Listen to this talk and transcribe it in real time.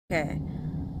Okay.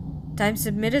 Time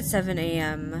submitted 7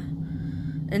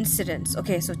 a.m. Incidents.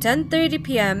 Okay, so 10:30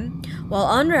 p.m. While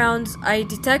on rounds, I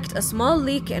detect a small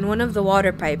leak in one of the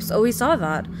water pipes. Oh, we saw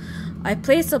that. I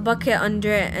place a bucket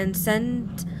under it and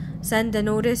send a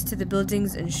notice to the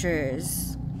building's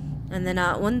insurers. And then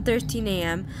at 1:13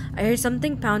 a.m., I hear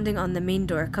something pounding on the main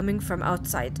door coming from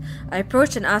outside. I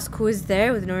approach and ask who is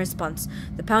there with no response.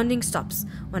 The pounding stops.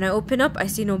 When I open up, I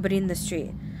see nobody in the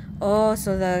street. Oh,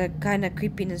 so the kind of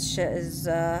creepiness shit is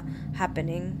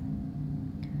happening.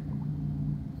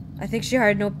 I think she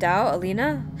hard noped out.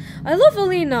 Alina? I love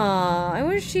Alina. I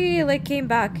wish she like came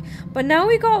back. But now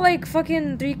we got like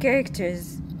fucking 3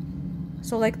 characters.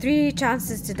 So like 3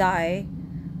 chances to die.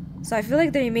 So I feel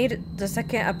like they made the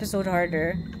second episode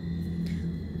harder.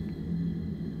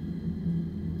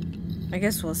 I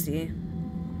guess we'll see.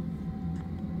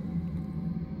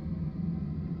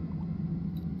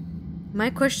 My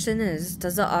question is,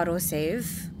 does it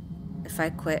auto-save if I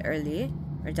quit early?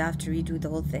 Or do I have to redo the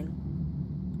whole thing?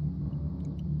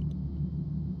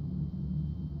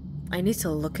 I need to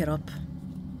look it up.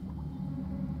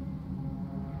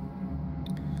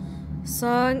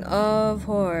 Song of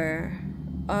Horror.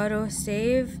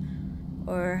 Auto-save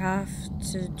or have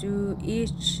to do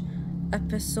each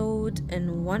episode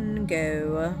in one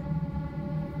go?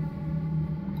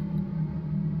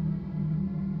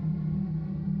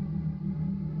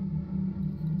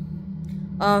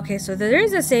 Oh, okay, so there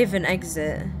is a save and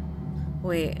exit.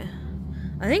 Wait.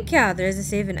 I think, yeah, there is a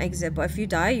save and exit, but if you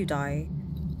die, you die.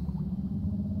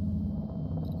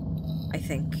 I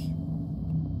think.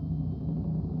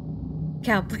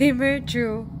 Can't blame her,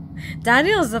 true.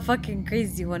 Daniel's a fucking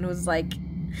crazy one, was like,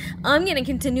 I'm gonna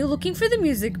continue looking for the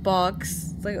music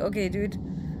box. It's like, okay, dude.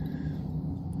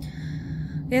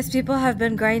 Yes, people have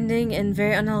been grinding in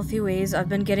very unhealthy ways. I've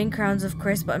been getting crowns, of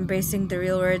course, but embracing the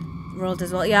real world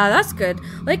as well. Yeah, that's good.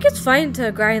 Like, it's fine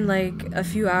to grind, like, a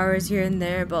few hours here and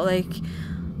there, but, like,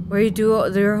 where you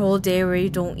do your whole day where you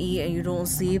don't eat and you don't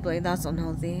sleep, like, that's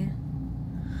unhealthy.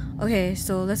 Okay,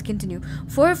 so let's continue.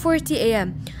 4:40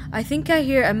 a.m. I think I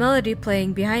hear a melody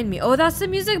playing behind me. Oh, that's the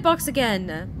music box again.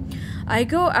 I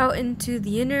go out into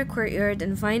the inner courtyard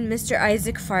and find Mr.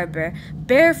 Isaac Farber,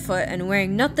 barefoot and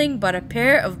wearing nothing but a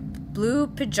pair of blue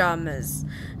pajamas.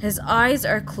 His eyes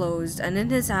are closed, and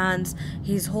in his hands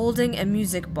he's holding a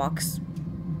music box,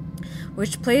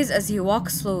 which plays as he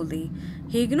walks slowly.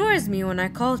 He ignores me when I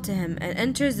call to him and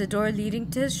enters the door leading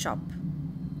to his shop.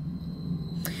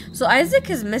 So Isaac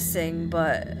is missing,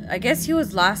 but I guess he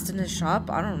was last in his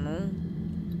shop. I don't know.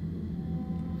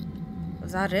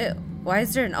 Was that it? Why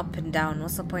is there an up and down?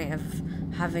 What's the point of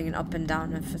having an up and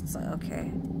down if it's like,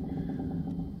 okay.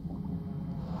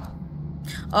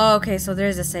 Oh, okay, so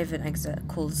there's a save and exit.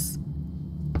 Cools.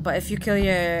 But if you kill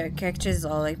your characters,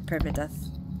 all like permadeath.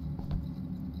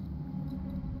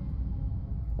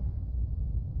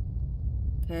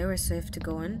 Okay, we're safe to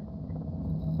go in.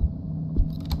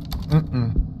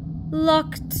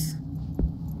 Locked.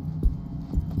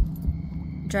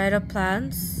 Dried up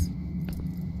plants.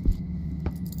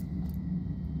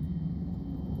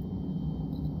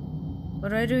 What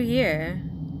do I do here?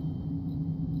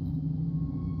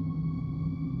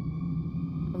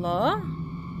 Hello?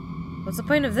 What's the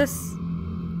point of this?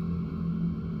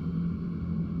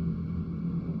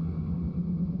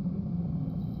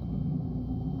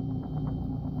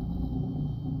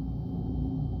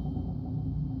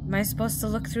 Am I supposed to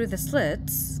look through the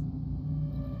slits?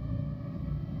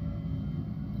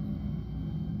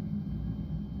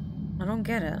 I don't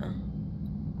get it.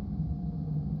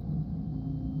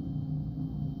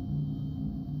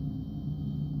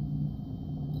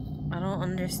 I don't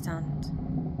understand.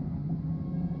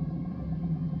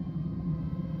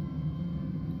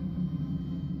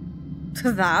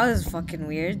 That was fucking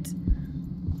weird.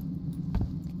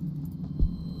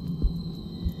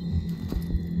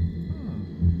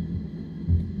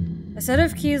 A set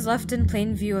of keys left in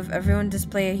plain view of everyone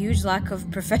display a huge lack of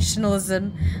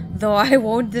professionalism, though I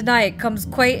won't deny it comes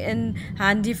quite in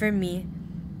handy for me.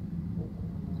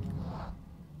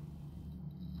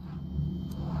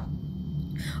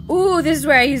 Ooh, this is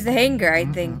where I use the hanger, I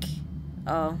think.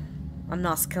 Oh, I'm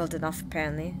not skilled enough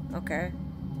apparently. Okay.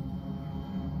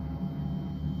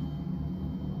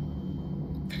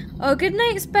 Oh, good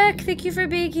night, Spec. Thank you for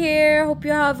being here. Hope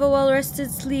you have a well-rested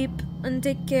sleep and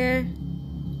take care.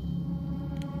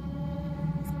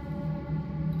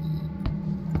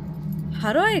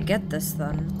 How do I get this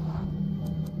then?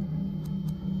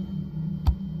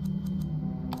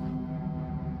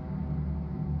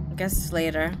 I guess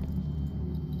later.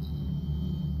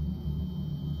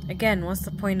 Again, what's the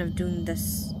point of doing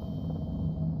this?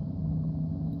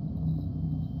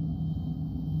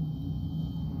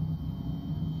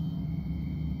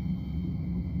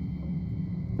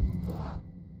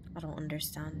 don't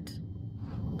understand.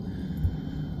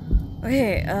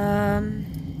 Okay, I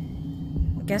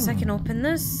guess I can open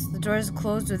this. The door is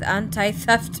closed with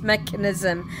anti-theft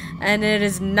mechanism, and it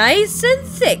is nice and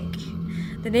thick.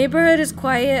 The neighborhood is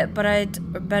quiet, but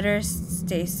I'd better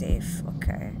stay safe.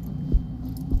 Okay.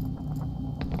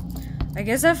 I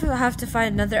guess I have to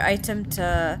find another item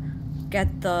to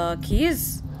get the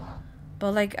keys.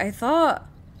 But like, I thought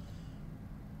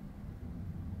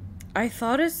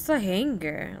it's the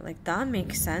hanger. Like, that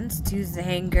makes sense to use the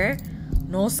hanger.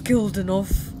 Not skilled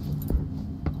enough.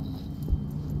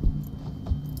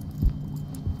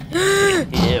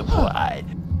 Yeah, boy.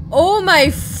 Oh my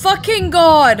fucking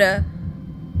god!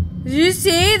 Did you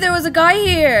see? There was a guy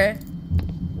here.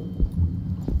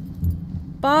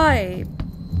 Bye.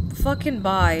 Fucking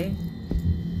bye.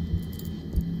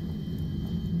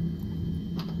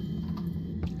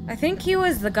 I think he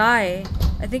was the guy.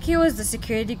 I think he was the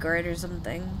security guard or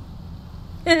something.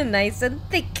 Nice and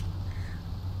thick.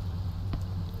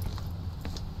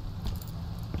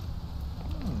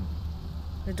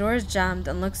 The door is jammed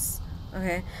and looks...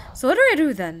 Okay. So what do I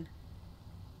do then?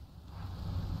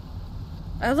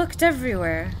 I looked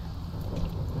everywhere.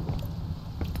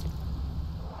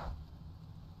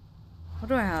 What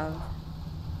do I have?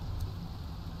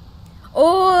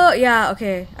 Oh, yeah,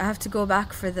 okay. I have to go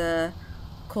back for the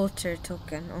culture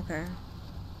token. Okay.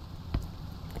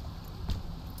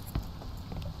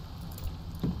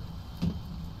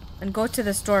 And go to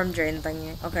the storm drain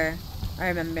thingy. Okay. I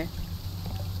remember.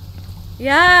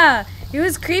 Yeah! He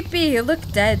was creepy. He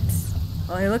looked dead.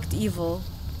 Well, he looked evil.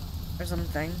 Or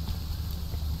something.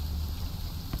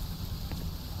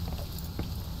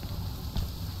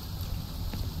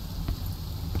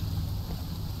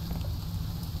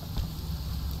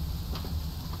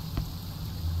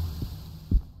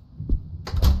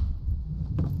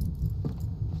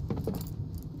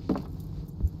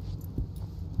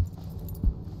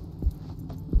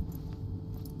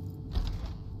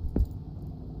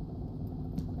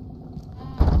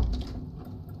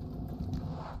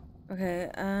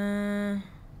 Okay,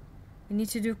 we need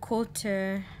to do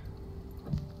culture.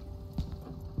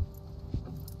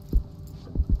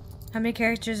 How many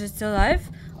characters are still alive?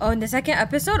 Oh, in the second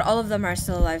episode, all of them are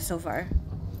still alive so far.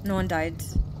 No one died.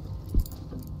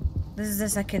 This is the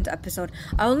second episode.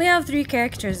 I only have 3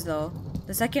 characters though.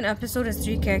 The second episode is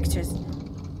 3 characters.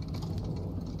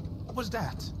 What was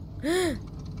that?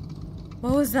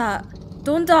 What was that?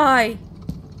 Don't die!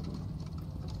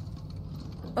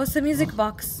 Oh, it's the music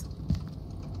box.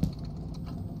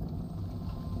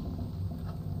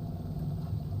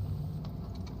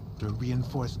 To a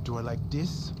reinforced door like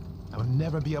this, I will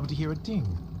never be able to hear a thing.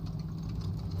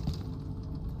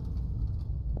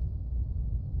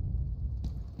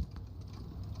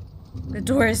 The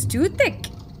door is too thick.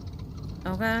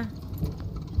 Okay.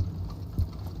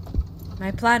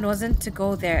 My plan wasn't to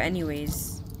go there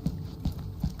anyways.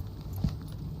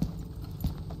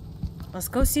 Let's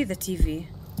go see the TV.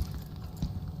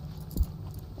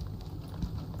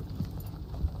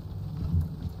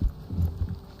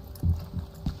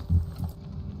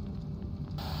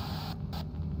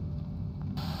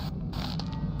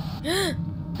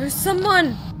 There's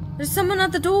someone! There's someone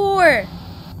at the door!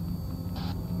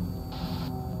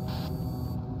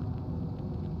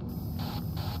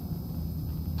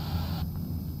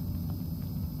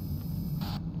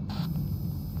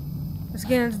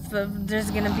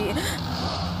 There's gonna be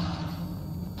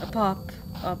a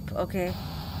pop-up, okay.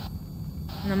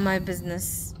 Not my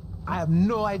business. I have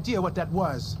no idea what that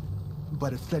was,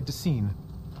 but it fled the scene.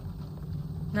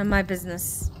 Not my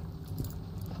business.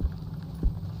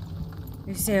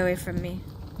 You stay away from me.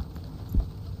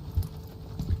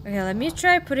 Okay, let me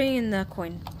try putting in the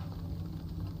coin.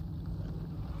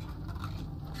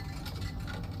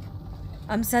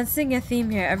 I'm sensing a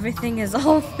theme here. Everything is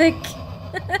all thick.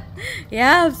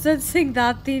 Yeah, I'm sensing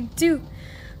that theme too.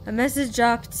 A message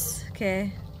dropped.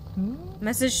 Okay.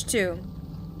 Message 2.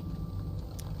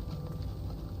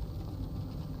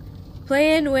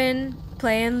 Play and win,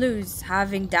 play and lose.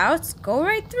 Having doubts, go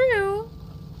right through.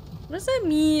 What does that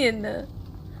mean?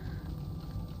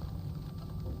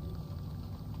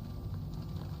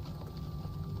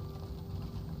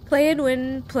 Play and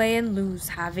win, play and lose.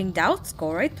 Having doubts,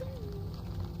 go right through.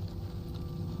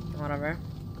 Whatever.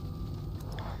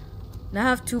 Now I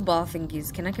have 2 ball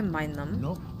thingies. Can I combine them?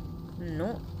 Nope.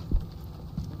 No.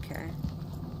 Okay.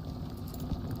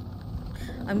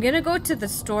 I'm gonna go to the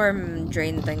storm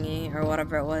drain thingy or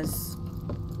whatever it was.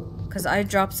 Because I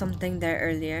dropped something there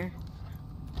earlier.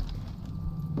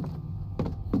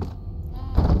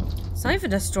 It's not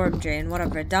even a storm drain,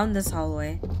 whatever. Down this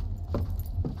hallway.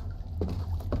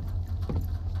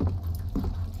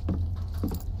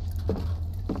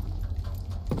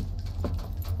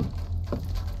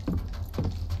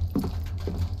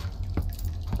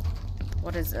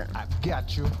 What is it? I've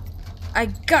got you. I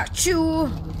got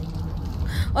you!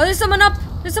 Oh, there's someone up!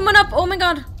 There's someone up! Oh my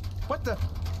god! What the?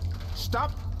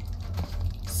 Stop.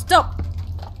 Stop!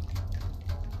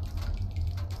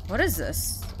 What is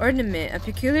this? Ornament. A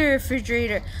peculiar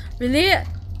refrigerator. Really?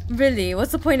 Really?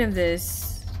 What's the point of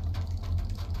this?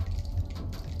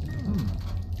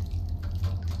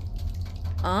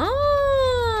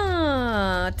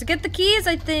 Ah! To get the keys,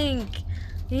 I think!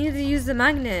 You need to use the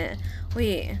magnet.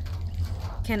 Wait.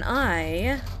 Can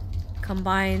I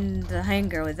combine the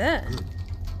hanger with it?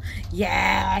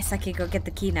 Yes! I can go get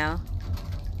the key now.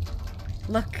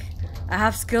 Look. I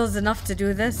have skills enough to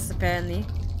do this, apparently.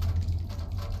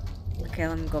 Okay,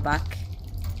 let me go back.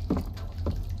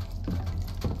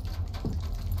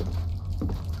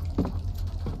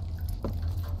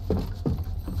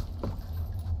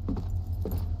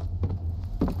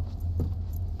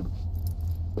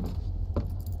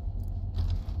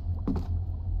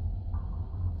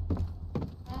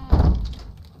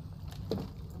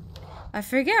 I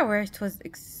forget where it was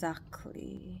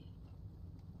exactly.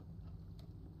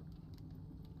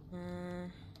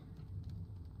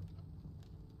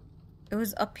 It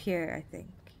was up here, I think.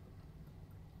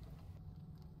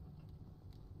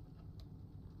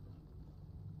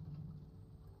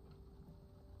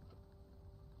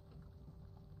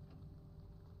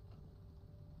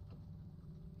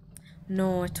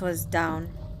 No, it was down.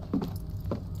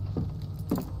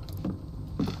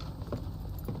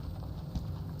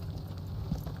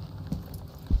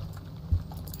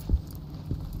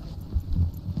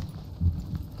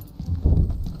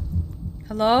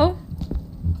 Hello?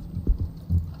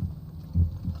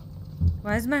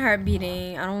 Why is my heart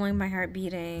beating? I don't like my heart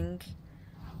beating.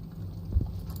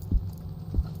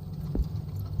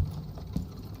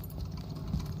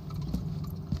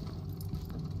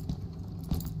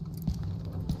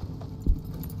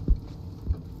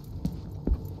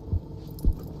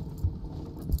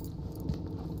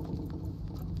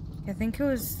 I think it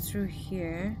was through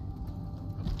here.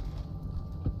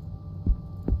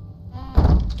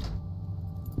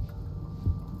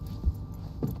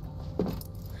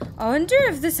 I wonder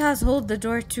if this has hold the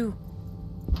door too.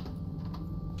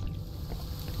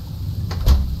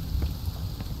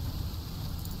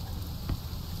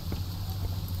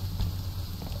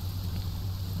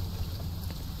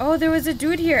 Oh, there was a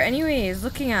dude here anyways,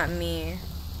 looking at me.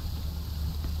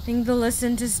 Think they'll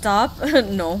listen to stop?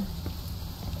 No.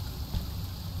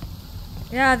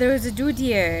 Yeah, there was a dude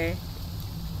here.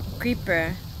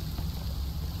 Creeper.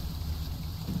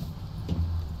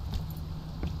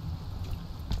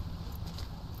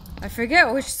 I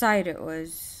forget which side it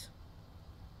was.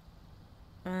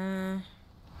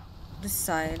 This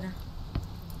side.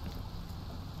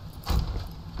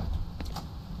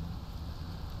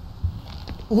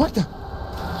 What the?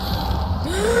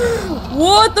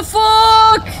 What the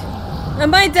fuck?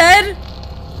 Am I dead?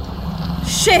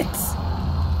 Shit.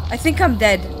 I think I'm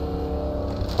dead.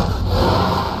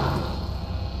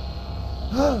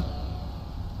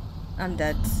 I'm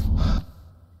dead.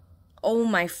 Oh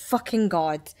my fucking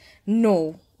god.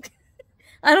 No.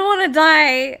 I don't want to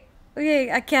die.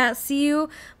 Okay, I can't see you,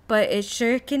 but it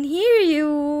sure can hear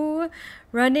you.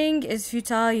 Running is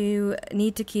futile. You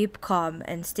need to keep calm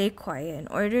and stay quiet. In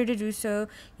order to do so,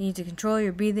 you need to control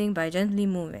your breathing by gently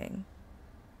moving.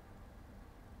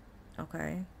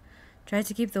 Okay. Try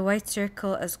to keep the white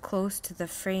circle as close to the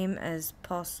frame as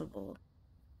possible.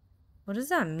 What does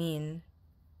that mean?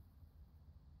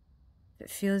 If it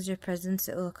feels your presence,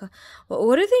 it will come.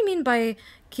 What do they mean by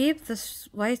keep the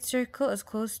white circle as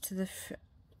close to the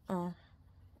oh,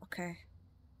 okay.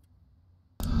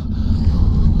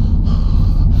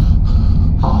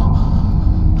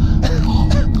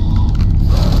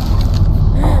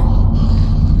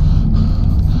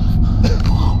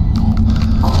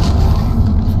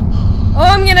 Oh,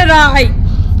 I'm gonna die!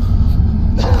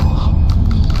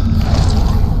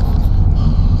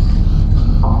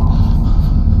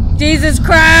 Jesus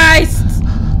Christ!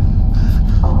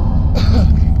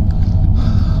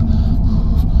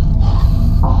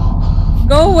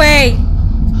 Go away!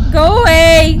 Go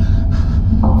away!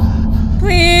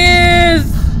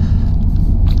 Please!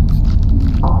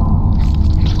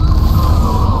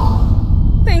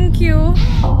 Thank you.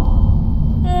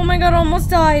 Oh my god, I almost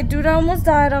died, dude. I almost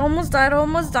died. I almost died. I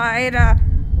almost died.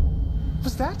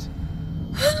 What's that?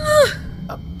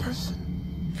 A person.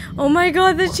 Oh my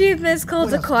god, the achievement is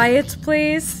called What A else Quiet did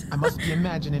Place. I must be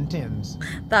imagining Tim's.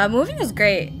 That movie was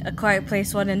great. A Quiet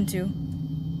Place 1 and 2.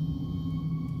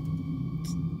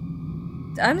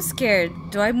 I'm scared.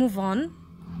 Do I move on?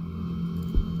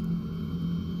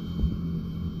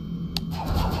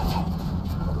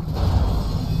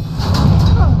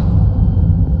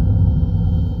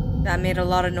 made a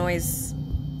lot of noise.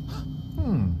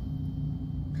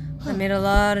 That made a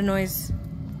lot of noise.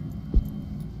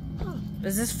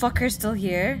 Is this fucker still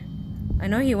here? I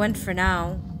know he went for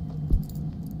now.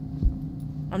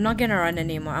 I'm not gonna run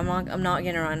anymore. I'm not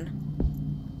gonna run.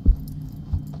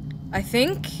 I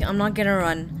think I'm not gonna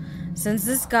run. Since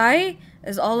this guy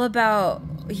is all about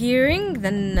hearing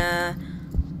than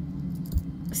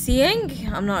seeing,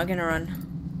 I'm not gonna run.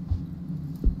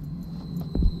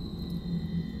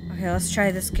 Okay, let's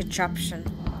try this contraption.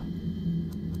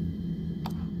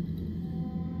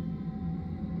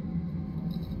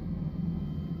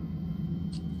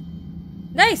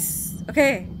 Nice!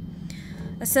 Okay.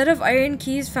 A set of iron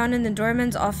keys found in the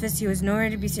doorman's office. He was nowhere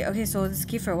to be seen. Okay, so this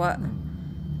key for what?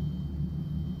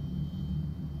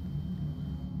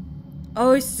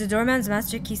 Oh, it's the doorman's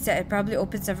master key set. It probably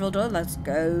opens several doors. Let's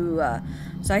go.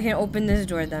 So I can open this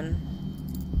door then.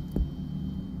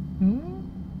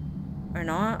 Or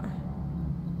not?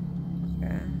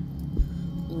 Okay.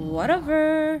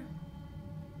 Whatever.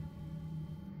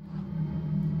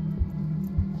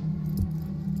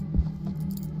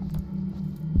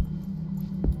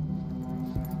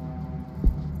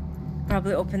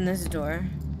 Probably open this door.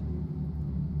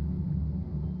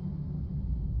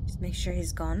 Just make sure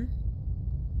he's gone.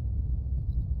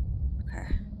 Okay.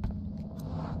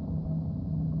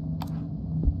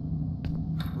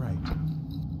 Right.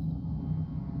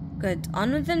 Good.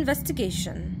 On with the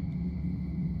investigation.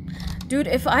 Dude,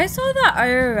 if I saw that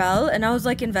IRL and I was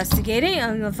like investigating,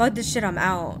 I'm gonna fuck this shit, I'm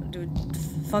out. Dude,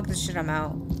 fuck this shit, I'm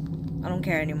out. I don't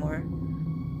care anymore.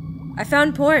 I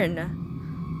found porn.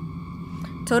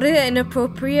 Totally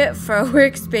inappropriate for a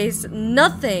workspace.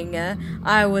 Nothing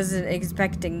I wasn't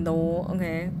expecting though.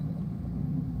 Okay.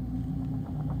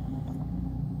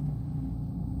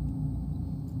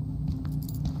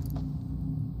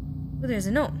 Oh, there's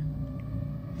a note.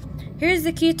 Here's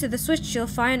the key to the switch you'll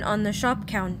find on the shop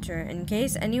counter. In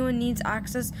case anyone needs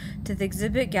access to the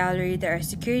exhibit gallery, there are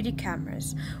security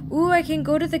cameras. Ooh, I can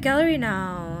go to the gallery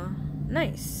now.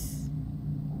 Nice.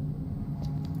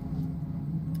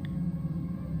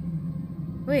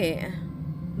 Wait,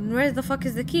 where the fuck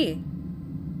is the key?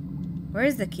 Where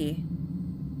is the key?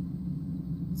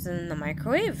 Is it in the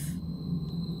microwave?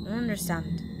 I don't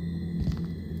understand.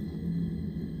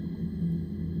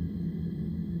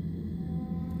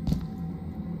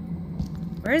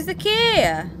 Where's the key?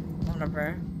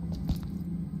 Whatever.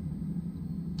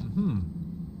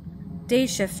 Day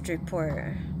shift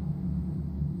report.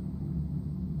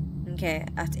 Okay,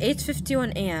 at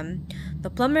 8:51 a.m., the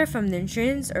plumber from the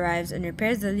insurance arrives and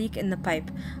repairs the leak in the pipe.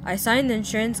 I signed the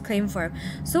insurance claim form.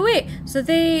 So wait, so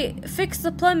they fixed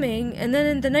the plumbing and then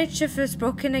in the night shift is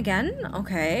broken again?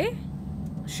 Okay,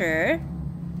 sure.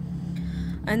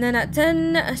 And then at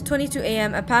 10:22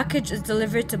 a.m., a package is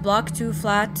delivered to Block 2,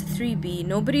 Flat 3B.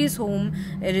 Nobody is home.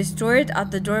 It is stored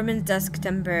at the doorman's desk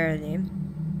temporarily.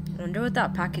 I wonder what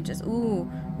that package is.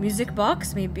 Ooh, music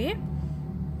box, maybe?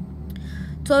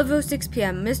 12:06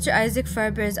 p.m. Mr. Isaac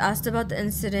Farber is asked about the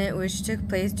incident which took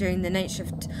place during the night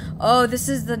shift. Oh, this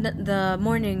is the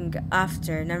morning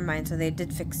after. Never mind, so they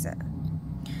did fix it.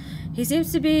 He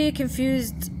seems to be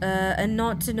confused and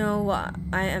not to know what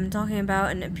I am talking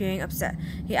about and appearing upset.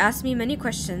 He asked me many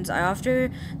questions. I offer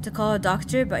to call a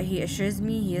doctor, but he assures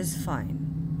me he is fine.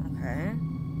 Okay.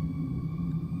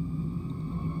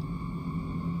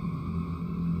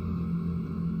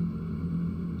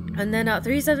 And then at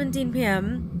 3:17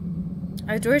 p.m.,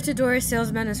 a door-to-door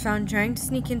salesman is found trying to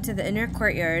sneak into the inner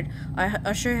courtyard. I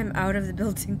usher him out of the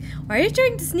building. Why are you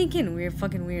trying to sneak in? Weird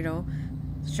fucking weirdo.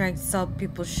 He's trying to sell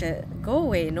people shit. Go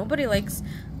away. Nobody likes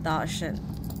that shit.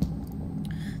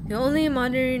 The only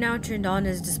monitor now turned on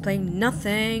is displaying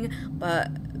nothing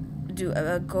but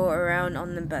go around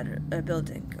on the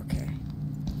building. Okay.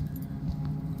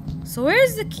 So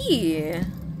where's the key?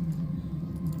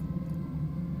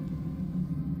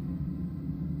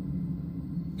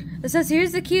 It says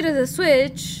here's the key to the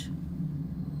switch.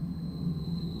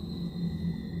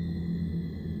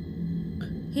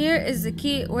 Here is the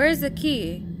key. Where is the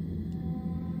key?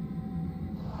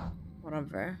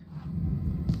 Whatever.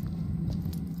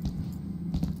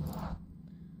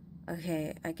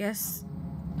 Okay, I guess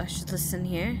I should listen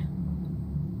here.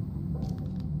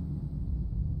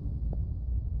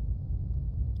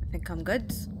 I think I'm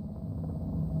good.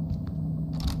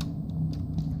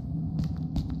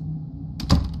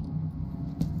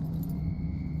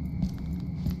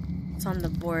 It's on the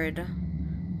board.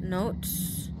 Notes.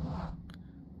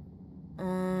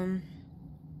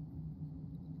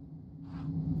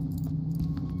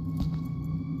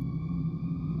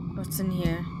 What's in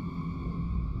here?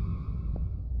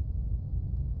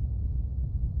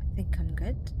 I think I'm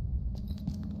good.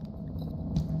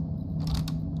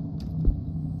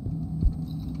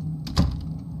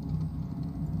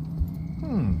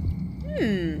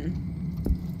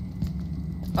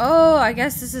 Oh, I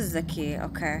guess this is the key.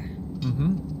 Okay.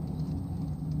 Mm-hmm.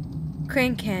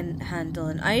 Crank handle.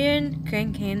 An iron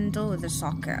crank handle with a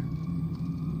socket.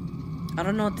 I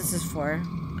don't know what this is for.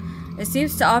 It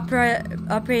seems to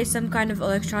operate some kind of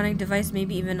electronic device,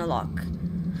 maybe even a lock.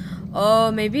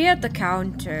 Oh, maybe at the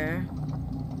counter.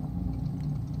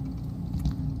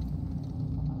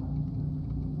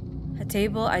 A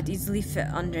table I'd easily fit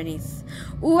underneath.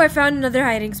 Ooh, I found another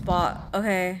hiding spot.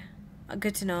 Okay.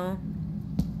 Good to know.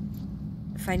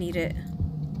 If I need it.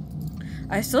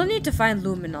 I still need to find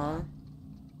luminol.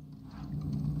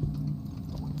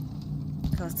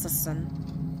 Okay, let's listen.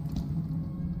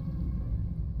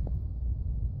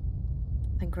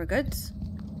 I think we're good.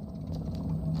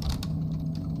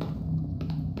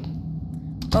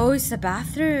 Oh, it's the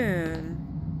bathroom.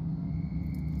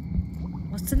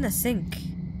 What's in the sink?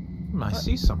 I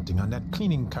see something on that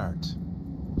cleaning cart.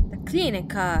 The cleaning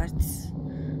cart.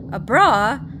 A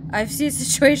bra? I've seen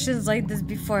situations like this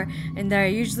before, and they are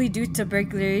usually due to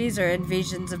burglaries or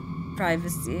invasions of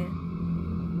privacy.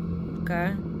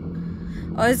 Okay.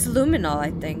 Oh, it's luminol,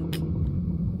 I think.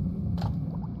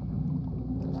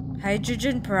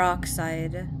 Hydrogen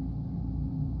peroxide.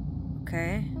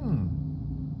 Okay.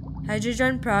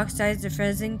 Hydrogen peroxide is a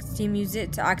freezing steam. Use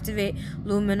it to activate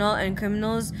luminol and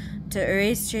criminals to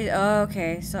erase trace. Oh,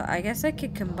 okay. So I guess I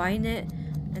could combine it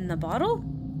in the bottle?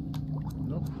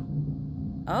 Nope.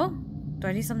 Oh? Do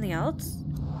I need something else?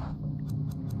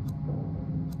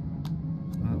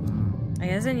 I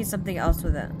guess I need something else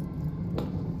with it.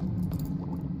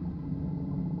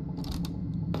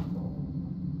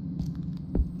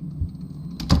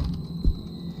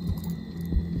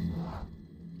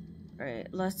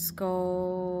 Alright, let's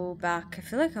go back. I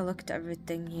feel like I looked at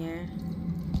everything here.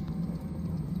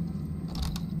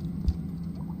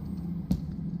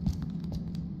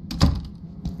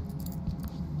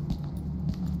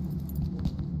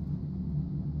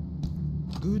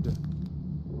 Good.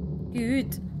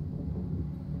 Good.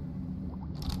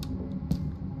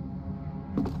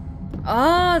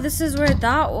 Oh, this is where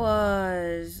that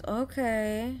was.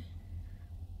 Okay.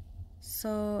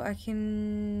 So I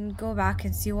can go back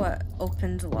and see what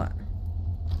opens what.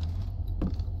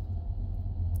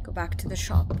 Go back to the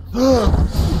shop. No!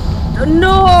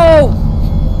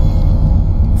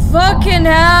 Fucking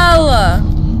hell!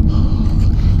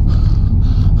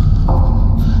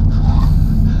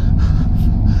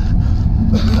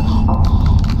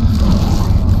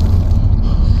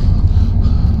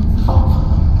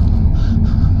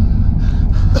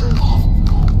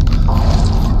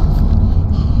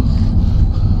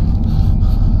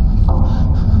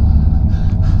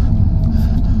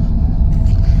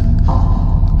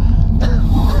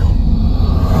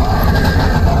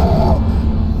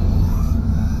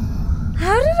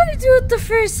 The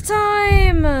first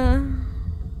time.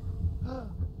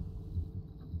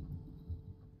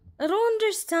 I don't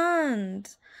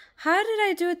understand. How did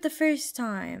I do it the first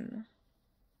time?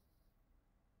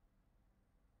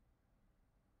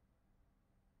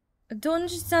 I don't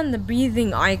understand the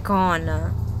breathing icon.